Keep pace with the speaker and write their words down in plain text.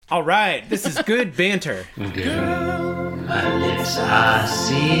All right, this is good banter. Girl, my lips are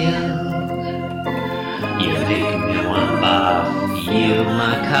sealed. You make me want off. Yield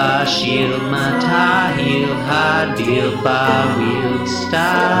my car, shield my tie, heel, high deal, bar wheel,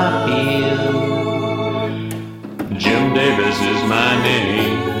 stop you. Jim Davis is my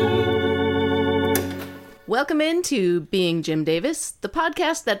name. Welcome into Being Jim Davis, the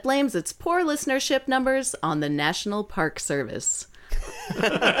podcast that blames its poor listenership numbers on the National Park Service.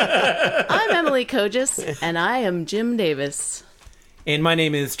 I'm Emily Kogis, and I am Jim Davis. And my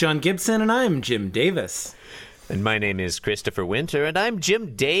name is John Gibson, and I'm Jim Davis. And my name is Christopher Winter, and I'm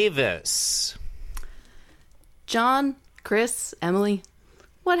Jim Davis. John, Chris, Emily,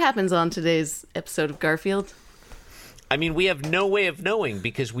 what happens on today's episode of Garfield? I mean, we have no way of knowing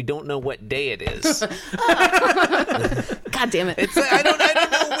because we don't know what day it is. God damn it. I don't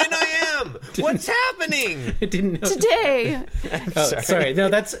know when I am. What's happening? I didn't know. Today Sorry. No,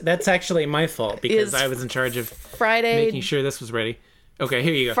 that's actually my fault because Is I was in charge of Friday, making sure this was ready. Okay,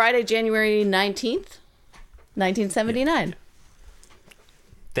 here you go. Friday, January 19th, 1979.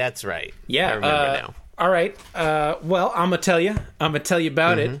 That's right. Yeah. I remember now. All right. Well, I'm gonna tell you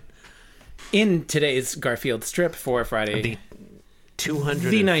about it in today's Garfield strip for Friday, The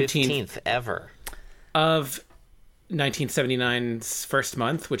 215th ever. of 1979's first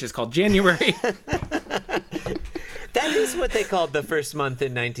month, which is called January. That is what they called the first month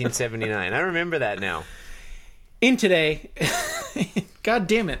in 1979. I remember that now. In today, God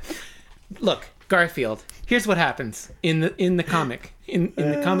damn it! Look, Garfield. Here's what happens in the comic in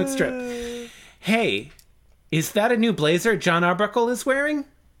the comic strip. Hey, is that a new blazer John Arbuckle is wearing?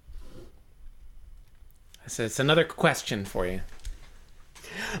 So it's another question for you.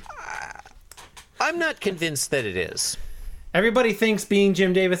 I'm not convinced that it is. Everybody thinks Being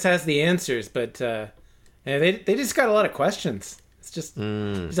Jim Davis has the answers, but they just got a lot of questions. It's just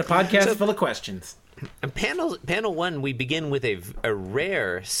it's a podcast full of questions. And panel one, we begin with a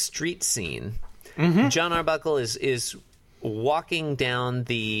rare street scene. John Arbuckle is walking down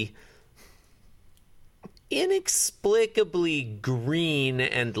the inexplicably green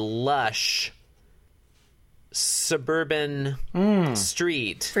and lush suburban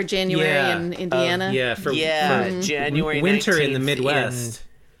street For January in Indiana. For January winter 19th in the Midwest.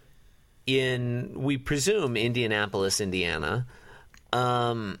 in we presume Indianapolis, Indiana.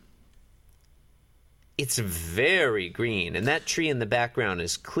 It's very green, and that tree in the background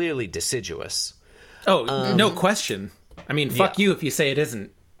is clearly deciduous. Oh, no question. I mean, fuck you if you say it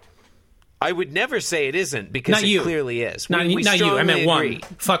isn't. I would never say it isn't because Not it you. clearly is. Not you. I meant agree. one.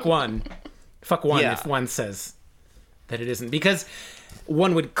 Fuck one. Fuck one Yeah. if one says that it isn't. Because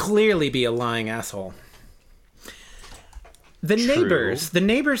one would clearly be a lying asshole. The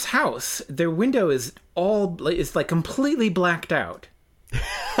neighbor's house, their window is like completely blacked out.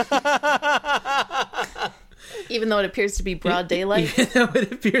 Even though it appears to be broad daylight. Even though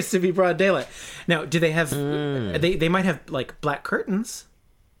it appears to be broad daylight. Now, do they have... They might have, like, black curtains.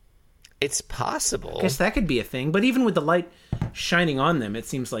 It's possible. I guess that could be a thing. But even with the light shining on them, it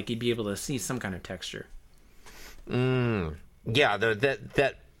seems like you'd be able to see some kind of texture. Yeah,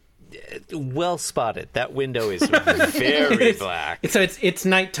 that well spotted. That window is very black. So it's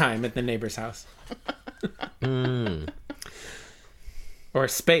nighttime at the neighbor's house. Or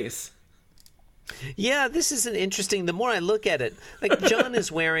space. Yeah, this is an interesting... The more I look at it, like John is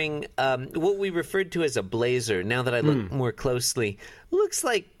wearing what we referred to as a blazer. Now that I look more closely, looks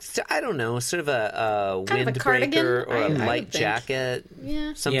like, I don't know, sort of a Kind of a cardigan, windbreaker or a I would light think. jacket,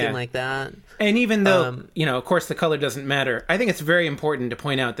 Yeah. something Yeah. like that. And even though, of course, the color doesn't matter, I think it's very important to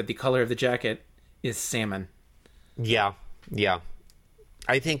point out that the color of the jacket is salmon. Yeah.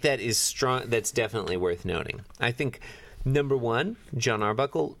 I think that is strong. That's definitely worth noting. I think... Number one, John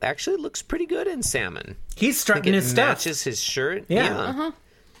Arbuckle actually looks pretty good in salmon. He's I strutting think it his stuff. matches his shirt. Yeah.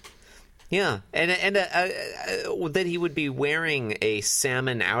 Yeah, and that he would be wearing a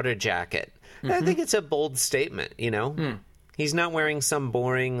salmon outer jacket. I think it's a bold statement. He's not wearing some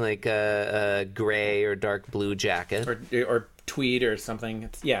boring like a gray or dark blue jacket Or tweed or something.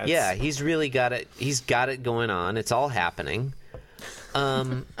 Yeah, he's really got it. He's got it going on. It's all happening.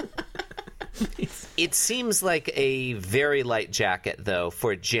 It seems like a very light jacket, though,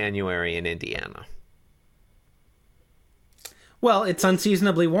 for January in Indiana. Well, it's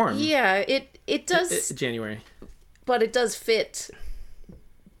unseasonably warm. Yeah, it does, January. but it does fit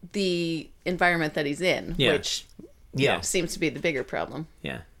the environment that he's in, Yeah. which Yeah. seems to be the bigger problem.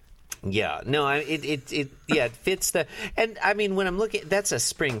 Yeah. Yeah, no, it fits the, and I mean, when I'm looking, that's a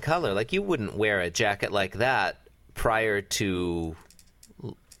spring color. Like, you wouldn't wear a jacket like that prior to,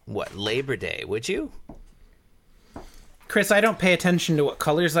 what, Labor Day, would you? Chris, I don't pay attention to what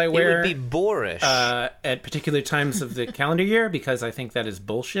colors I It wear would be boorish. at particular times of the calendar year because I think that is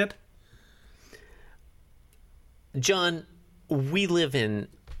bullshit. John, we live in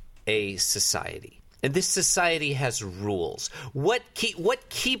a society. And this society has rules. What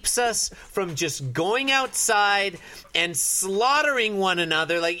keeps us from just going outside and slaughtering one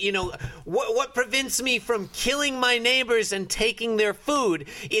another? Like, what prevents me from killing my neighbors and taking their food?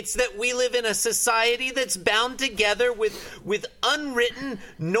 It's that we live in a society that's bound together with unwritten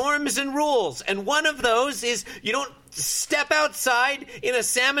norms and rules. And one of those is you don't step outside in a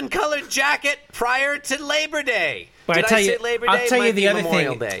salmon-colored jacket prior to Labor Day. But Did I say Labor Day? I'll tell It you might the be other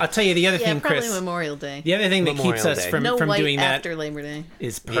Memorial thing. Day. I'll tell you the other Yeah, thing, probably Chris. Memorial Day. The other thing that Memorial keeps us Day. from No white doing that after Labor Day.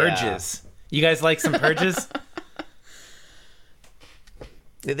 is purges. You guys like some purges?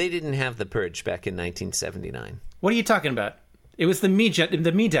 They didn't have the purge back in 1979. What are you talking about? It was the me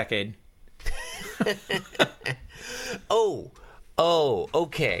decade. Oh,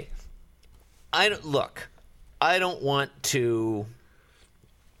 okay. I don't want to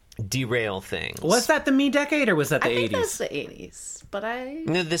derail things. Was that the me decade or was that the I think 80s? that's the 80s, but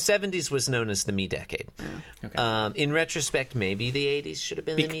No, the 70s was known as the me decade. Okay. In retrospect, maybe the 80s should have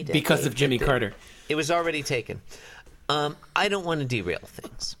been the me decade. Because of Jimmy but Carter. It was already taken. I don't want to derail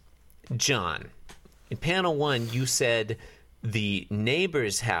things. John, in panel 1, you said the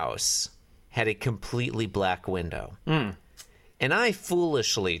neighbor's house had a completely black window. And I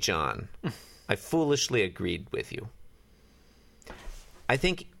foolishly, John, agreed with you. I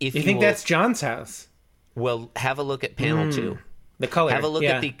think if You think that's John's house? well, have a look at panel 2. The color. Have a look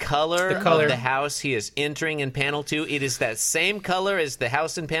yeah. at the color The color. of the house he is entering in panel 2. It is that same color as the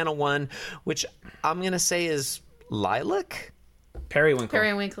house in panel 1, which I'm going to say is lilac. Periwinkle.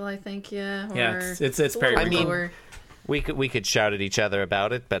 Periwinkle, I think, yeah. Or Yeah, it's a little periwinkle. I mean, lower. We could shout at each other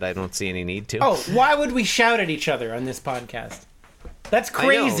about it, but I don't see any need to. Oh, why would we shout at each other on this podcast? That's I know,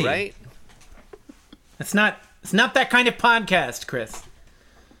 crazy. right? It's not that kind of podcast, Chris.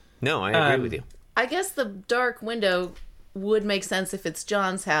 No, I agree with you. I guess the dark window would make sense if it's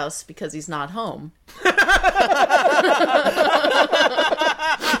John's house because he's not home.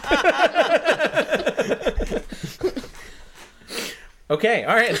 Okay,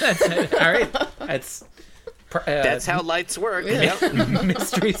 all right. All right. That's how lights work. Yep.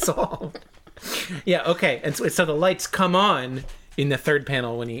 mystery solved. Yeah, okay. And so the lights come on in the third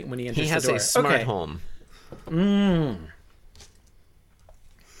panel when he enters He has the door. a smart Okay. home.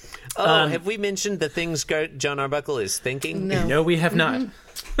 Oh, have we mentioned the things John Arbuckle is thinking? No. No, we have not.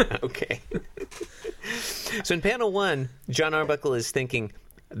 Okay. So in panel 1, John Arbuckle is thinking,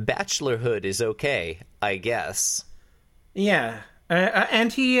 bachelorhood is okay, I guess. Yeah,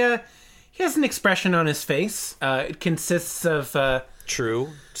 and he has an expression on his face. It consists of True.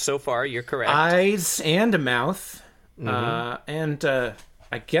 So far, you're correct. eyes and a mouth, and I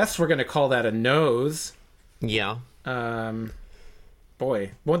guess we're going to call that a nose. Yeah.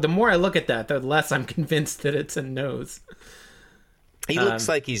 Boy, well, the more I look at that, the less I'm convinced that it's a nose. He looks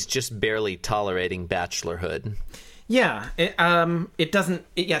like he's just barely tolerating bachelorhood. Yeah, it doesn't.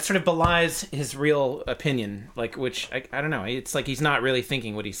 It sort of belies his real opinion. Which I don't know. It's like he's not really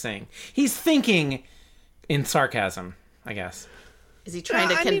thinking what he's saying. He's thinking in sarcasm, I guess. Is he trying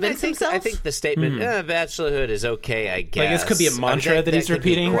to I mean, convince himself? I think the statement, bachelorhood is okay, I guess. Like this could be a mantra that he's could be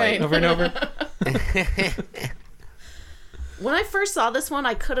repeating quite- over and over. When I first saw this one,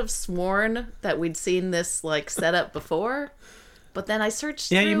 I could have sworn that we'd seen this setup before, but then I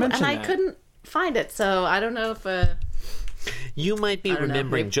searched Yeah, through you and mentioned I that. couldn't find it. So I don't know if You might be don't know,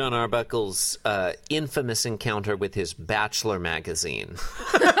 remembering maybe- John Arbuckle's infamous encounter with his Bachelor magazine.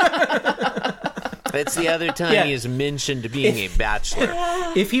 That's the other time Yeah. he is mentioned being a bachelor.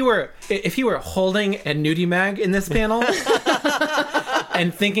 If he were holding a nudie mag in this panel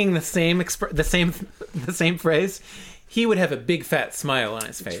and thinking the same phrase, he would have a big fat smile on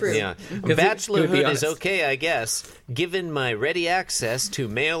his face. True. Yeah. it would be Bachelorhood is honest. okay, I guess, given my ready access to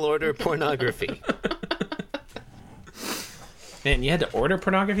mail order pornography. Man, you had to order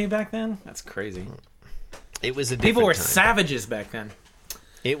pornography back then? That's crazy. It was a different People were time. savages back then.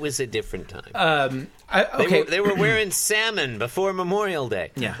 It was a different time. Okay. They were wearing salmon before Memorial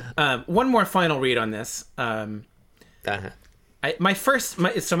Day. Yeah. One more final read on this. Uh-huh.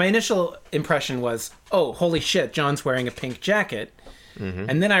 My initial impression was, oh, holy shit, John's wearing a pink jacket. Mm-hmm.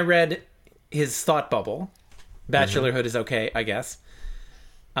 And then I read his thought bubble. Bachelorhood is okay, I guess.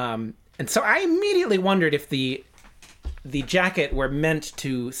 And so I immediately wondered if the jacket were meant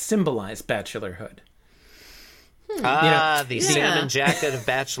to symbolize bachelorhood. The Yeah. salmon jacket of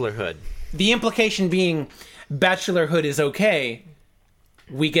bachelorhood. The implication being bachelorhood is okay.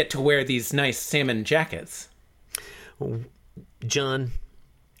 We get to wear these nice salmon jackets. John,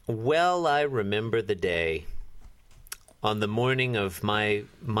 well, I remember the day on the morning of my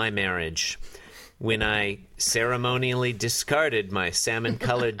marriage when I ceremonially discarded my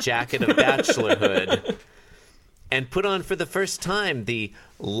salmon-colored jacket of bachelorhood and put on for the first time the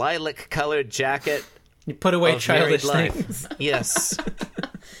lilac-colored jacket You put away of married childish life. things. Yes.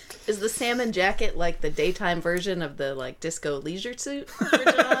 Is the salmon jacket like the daytime version of the like disco leisure suit for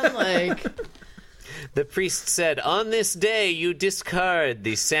John? Like, The priest said, "On this day you discard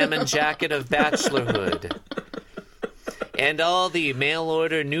the salmon jacket of bachelorhood and all the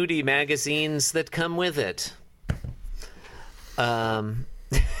mail-order nudie magazines that come with it."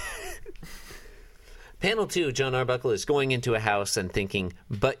 Panel 2, John Arbuckle is going into a house and thinking,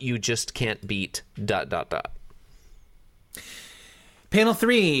 "But you just can't beat ... Panel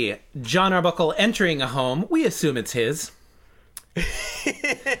 3, John Arbuckle entering a home. We assume it's his.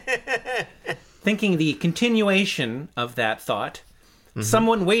 Thinking the continuation of that thought.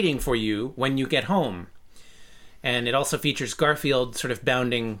 Someone waiting for you when you get home. And it also features Garfield sort of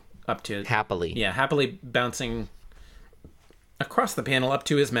bounding up to... Happily. Yeah, happily bouncing across the panel up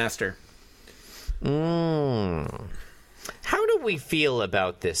to his master. How do we feel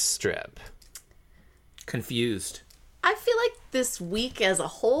about this strip? Confused. I feel like this week as a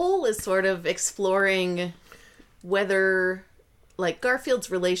whole is sort of exploring whether, like, Garfield's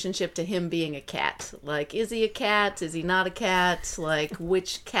relationship to him being a cat. Like, is he a cat? Is he not a cat? Like,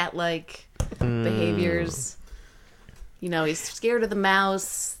 which cat-like behaviors? You know, he's scared of the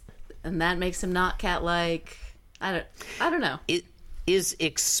mouse, and that makes him not cat-like. I don't know. It is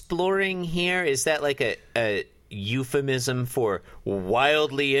exploring here, is that like a euphemism for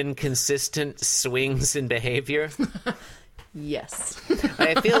wildly inconsistent swings in behavior? Yes.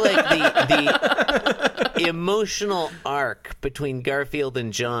 I feel like the emotional arc between Garfield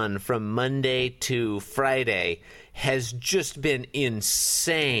and John from Monday to Friday has just been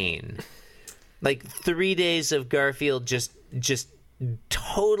insane. Like 3 days of Garfield just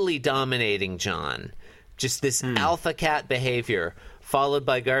totally dominating John. Just this alpha cat behavior, followed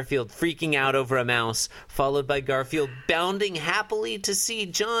by Garfield freaking out over a mouse, followed by Garfield bounding happily to see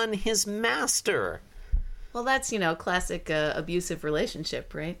John, his master. Well, that's, you know, classic abusive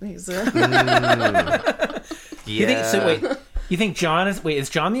relationship, right? He's, You think John is... Wait, is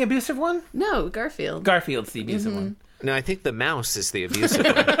John the abusive one? No, Garfield. Garfield's the abusive one. No, I think the mouse is the abusive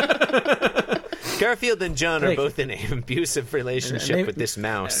one. Garfield and John are Like- both in an abusive relationship Maybe- with this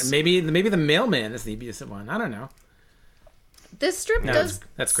mouse. Maybe the mailman is the abusive one. I don't know. This strip No, does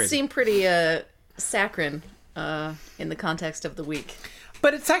that's crazy. seem pretty saccharine in the context of the week.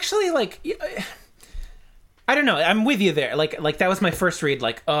 But it's actually like... I don't know. I'm with you there. Like that was my first read.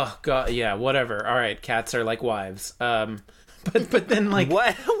 Like, oh god, yeah, whatever. All right, cats are like wives. But then like...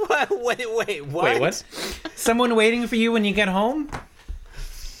 What? Wait, what? Wait, what? Someone waiting for you when you get home?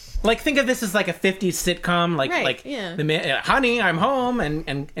 Like, think of this as like a 50s sitcom, Right, yeah. the man, honey, I'm home,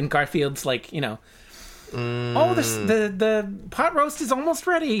 and Garfield's like, you know, oh, the pot roast is almost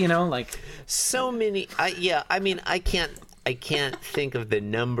ready, you know, like. So many. I can't think of the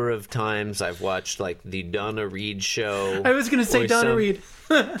number of times I've watched like the Donna Reed show. I was gonna say or Donna Reed.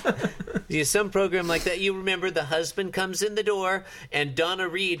 Some program like that. You remember the husband comes in the door and Donna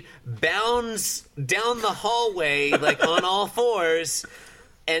Reed bounds down the hallway like on all fours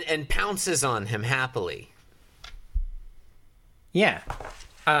and pounces on him happily. Yeah.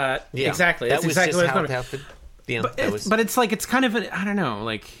 Yeah, Exactly. That That's was exactly just what how I it was happened. Yeah, But it's like it's kind of I don't know,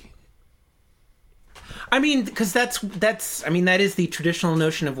 like. I mean, because that is the traditional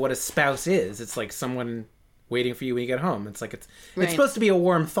notion of what a spouse is. It's like someone waiting for you when you get home. It's like it's supposed to be a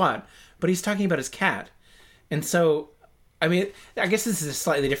warm thought, but he's talking about his cat, and so I mean, I guess this is a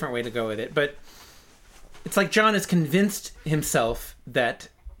slightly different way to go with it, but it's like John has convinced himself that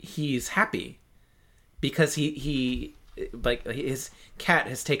he's happy because he like his cat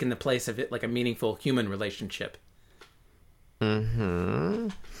has taken the place of it, like a meaningful human relationship.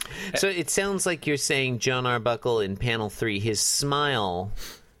 So it sounds like you're saying John Arbuckle in panel 3, his smile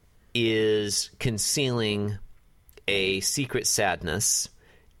is concealing a secret sadness,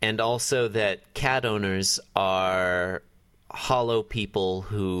 and also that cat owners are hollow people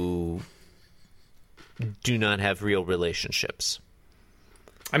who do not have real relationships.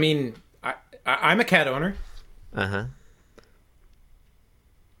 I mean, I'm a cat owner. Uh-huh.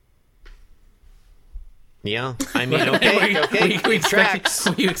 Yeah, I mean, okay, it tracks.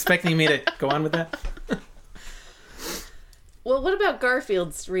 Were you expecting me to go on with that? Well, what about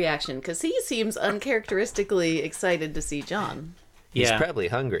Garfield's reaction? Because he seems uncharacteristically excited to see John. He's probably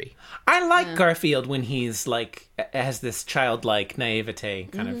hungry. I like Garfield when he's like has this childlike naivete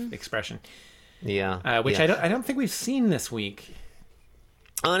kind of expression. Yeah. which yeah. I don't think we've seen this week.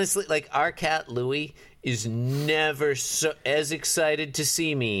 Honestly, like our cat Louie is never as excited to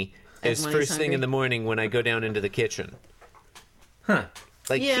see me as when he's first thing in hungry. the morning when I go down into the kitchen. Huh.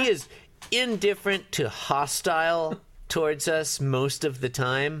 Like Yeah. he is indifferent to hostile towards us most of the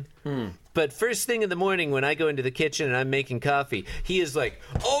time. But first thing in the morning when I go into the kitchen and I'm making coffee, he is like,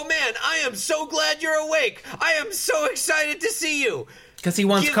 "Oh man, I am so glad you're awake. I am so excited to see you. Because he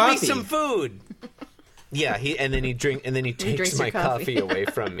wants Give coffee. me some food." Yeah, he takes drinks my your coffee. coffee away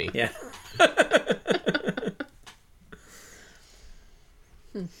from me. Yeah.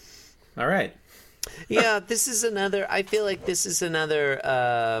 All right. Yeah, this is another. I feel like this is another.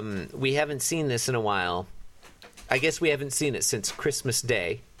 We haven't seen this in a while. I guess we haven't seen it since Christmas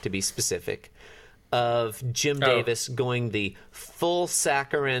Day, to be specific. Of Jim Davis going the full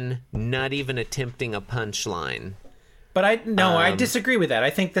saccharine, not even attempting a punchline. But I disagree with that. I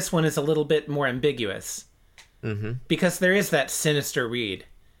think this one is a little bit more ambiguous. Mm-hmm. Because there is that sinister read.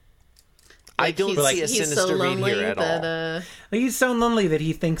 I don't He's- see a he's sinister so read lonely here at that, all. Like, he's so lonely that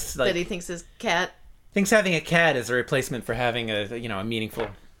he thinks that he thinks his cat. thinks having a cat is a replacement for having a meaningful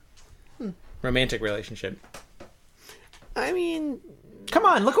romantic relationship. I mean, Come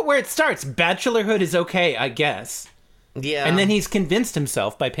on, look at where it starts. Bachelorhood is okay, I guess. yeah. And then he's convinced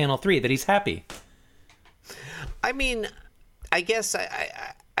himself by panel 3 that he's happy. I mean, I guess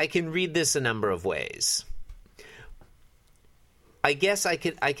I can read this a number of ways. I guess I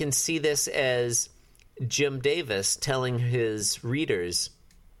can see this as Jim Davis telling his readers,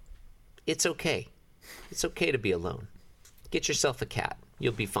 it's okay. It's okay to be alone. Get yourself a cat.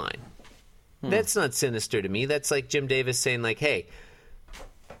 You'll be fine. That's not sinister to me. That's like Jim Davis saying, like, hey,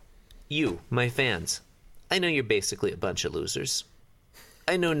 you, my fans, I know you're basically a bunch of losers.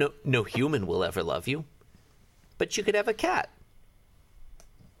 I know no human will ever love you. But you could have a cat.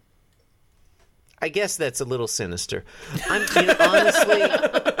 I guess that's a little sinister. Honestly,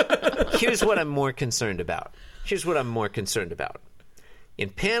 here's what I'm more concerned about. In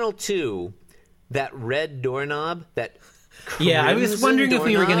panel 2, that red doorknob, that Yeah, I was crimson wondering if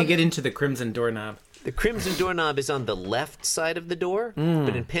we were going to doorknob, get into the crimson doorknob. the crimson doorknob is on the left side of the door,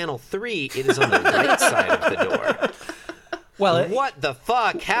 but in panel 3, it is on the right side of the door. Well, What the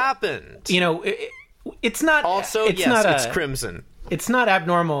fuck happened? it's not. Also, it's yes, not it's crimson. It's not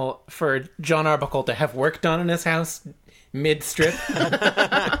abnormal for John Arbuckle to have work done in his house mid-strip.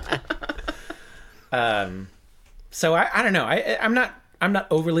 So I don't know. I'm not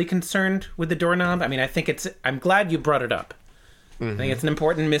overly concerned with the doorknob. I mean, I'm glad you brought it up. I think it's an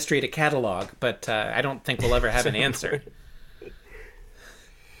important mystery to catalog, but I don't think we'll ever have an answer.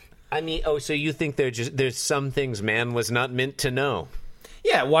 I mean, so you think there's some things man was not meant to know?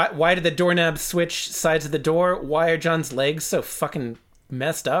 Yeah, why did the doorknob switch sides of the door? Why are John's legs so fucking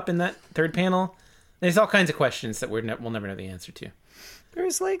messed up in that third panel? There's all kinds of questions that we'll never know the answer to. Are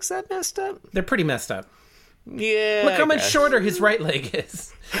his legs that messed up? They're pretty messed up. Yeah. Look how I much guess. shorter his right leg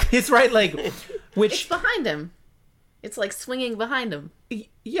is. His right leg, It's which behind him. It's like swinging behind him.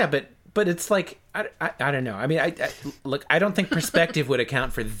 yeah, but it's like I don't know. I mean, look, I don't think perspective would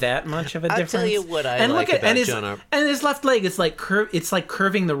account for that much of a I'll difference. tell you what I and like look at about and John and his left leg is like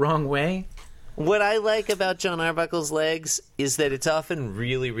curving the wrong way. What I like about John Arbuckle's legs is that it's often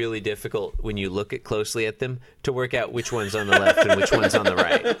really, really difficult when you look closely at them to work out which one's on the left and which one's on the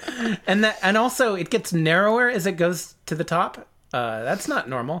right. And also it gets narrower as it goes to the top. That's not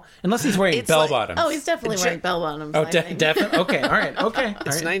normal unless he's wearing It's bell like- bottoms. Oh, he's definitely wearing bell bottoms. Oh, I think. definitely. Okay, all right, okay. All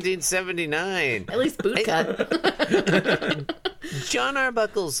It's right. 1979. At least boot cut. John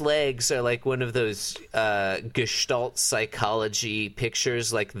Arbuckle's legs are like one of those Gestalt psychology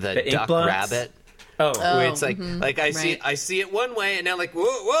pictures, like the ink duck blots? rabbit. Oh, Where it's like, I right. see it one way, and now like,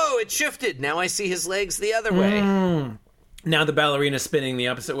 whoa, it shifted. Now I see his legs the other way. now the ballerina's spinning the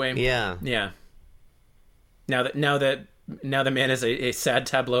opposite way. Yeah. Yeah. Now the man is a sad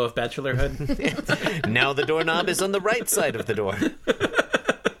tableau of bachelorhood. Now the doorknob is on the right side of the door.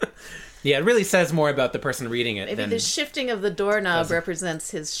 Yeah, it really says more about the person reading it Maybe than the shifting of the doorknob represents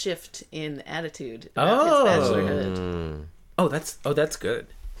his shift in attitude Oh. about his bachelorhood. that's good.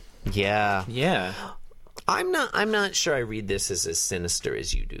 Yeah. Yeah. I'm not sure I read this as sinister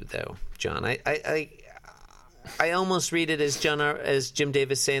as you do, though, John. I almost read it as Jim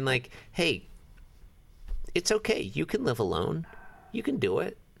Davis saying, like, hey, it's okay. You can live alone. You can do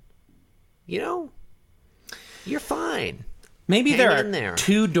it. You're fine. Maybe Hang there in are there.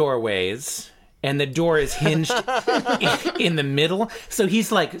 two doorways and the door is hinged in the middle. So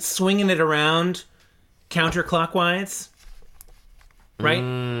he's like swinging it around counterclockwise.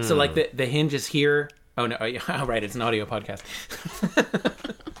 Right? So like the hinge is here. Oh no, oh, right, it's an audio podcast.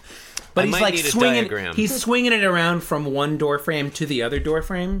 But I he's might like need a swinging. diagram. He's swinging it around from one door frame to the other door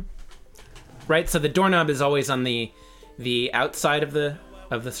frame, right? So the doorknob is always on the outside of the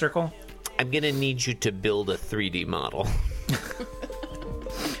circle. I'm gonna need you to build a 3D model.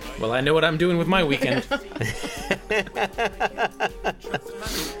 Well, I know what I'm doing with my weekend.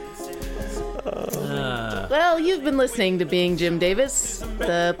 Well, you've been listening to Being Jim Davis,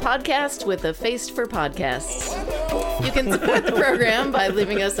 the podcast with a face for podcasts. You can support the program by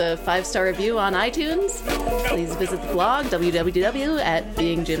leaving us a 5-star review on iTunes. Please visit the blog,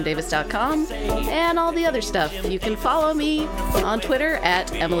 www.beingjimdavis.com, and all the other stuff. You can follow me on Twitter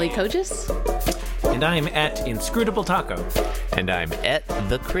at Emily Kogis. And I'm at Inscrutable Taco. And I'm at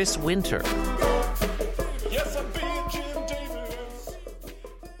the Chris Winter. Yes, I'm being Jim Davis.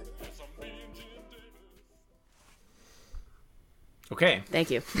 Yes, I'm being Jim Davis. Okay.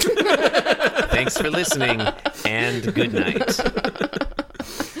 Thank you. Thanks for listening, and good night.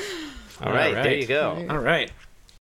 All right, there you go. All right.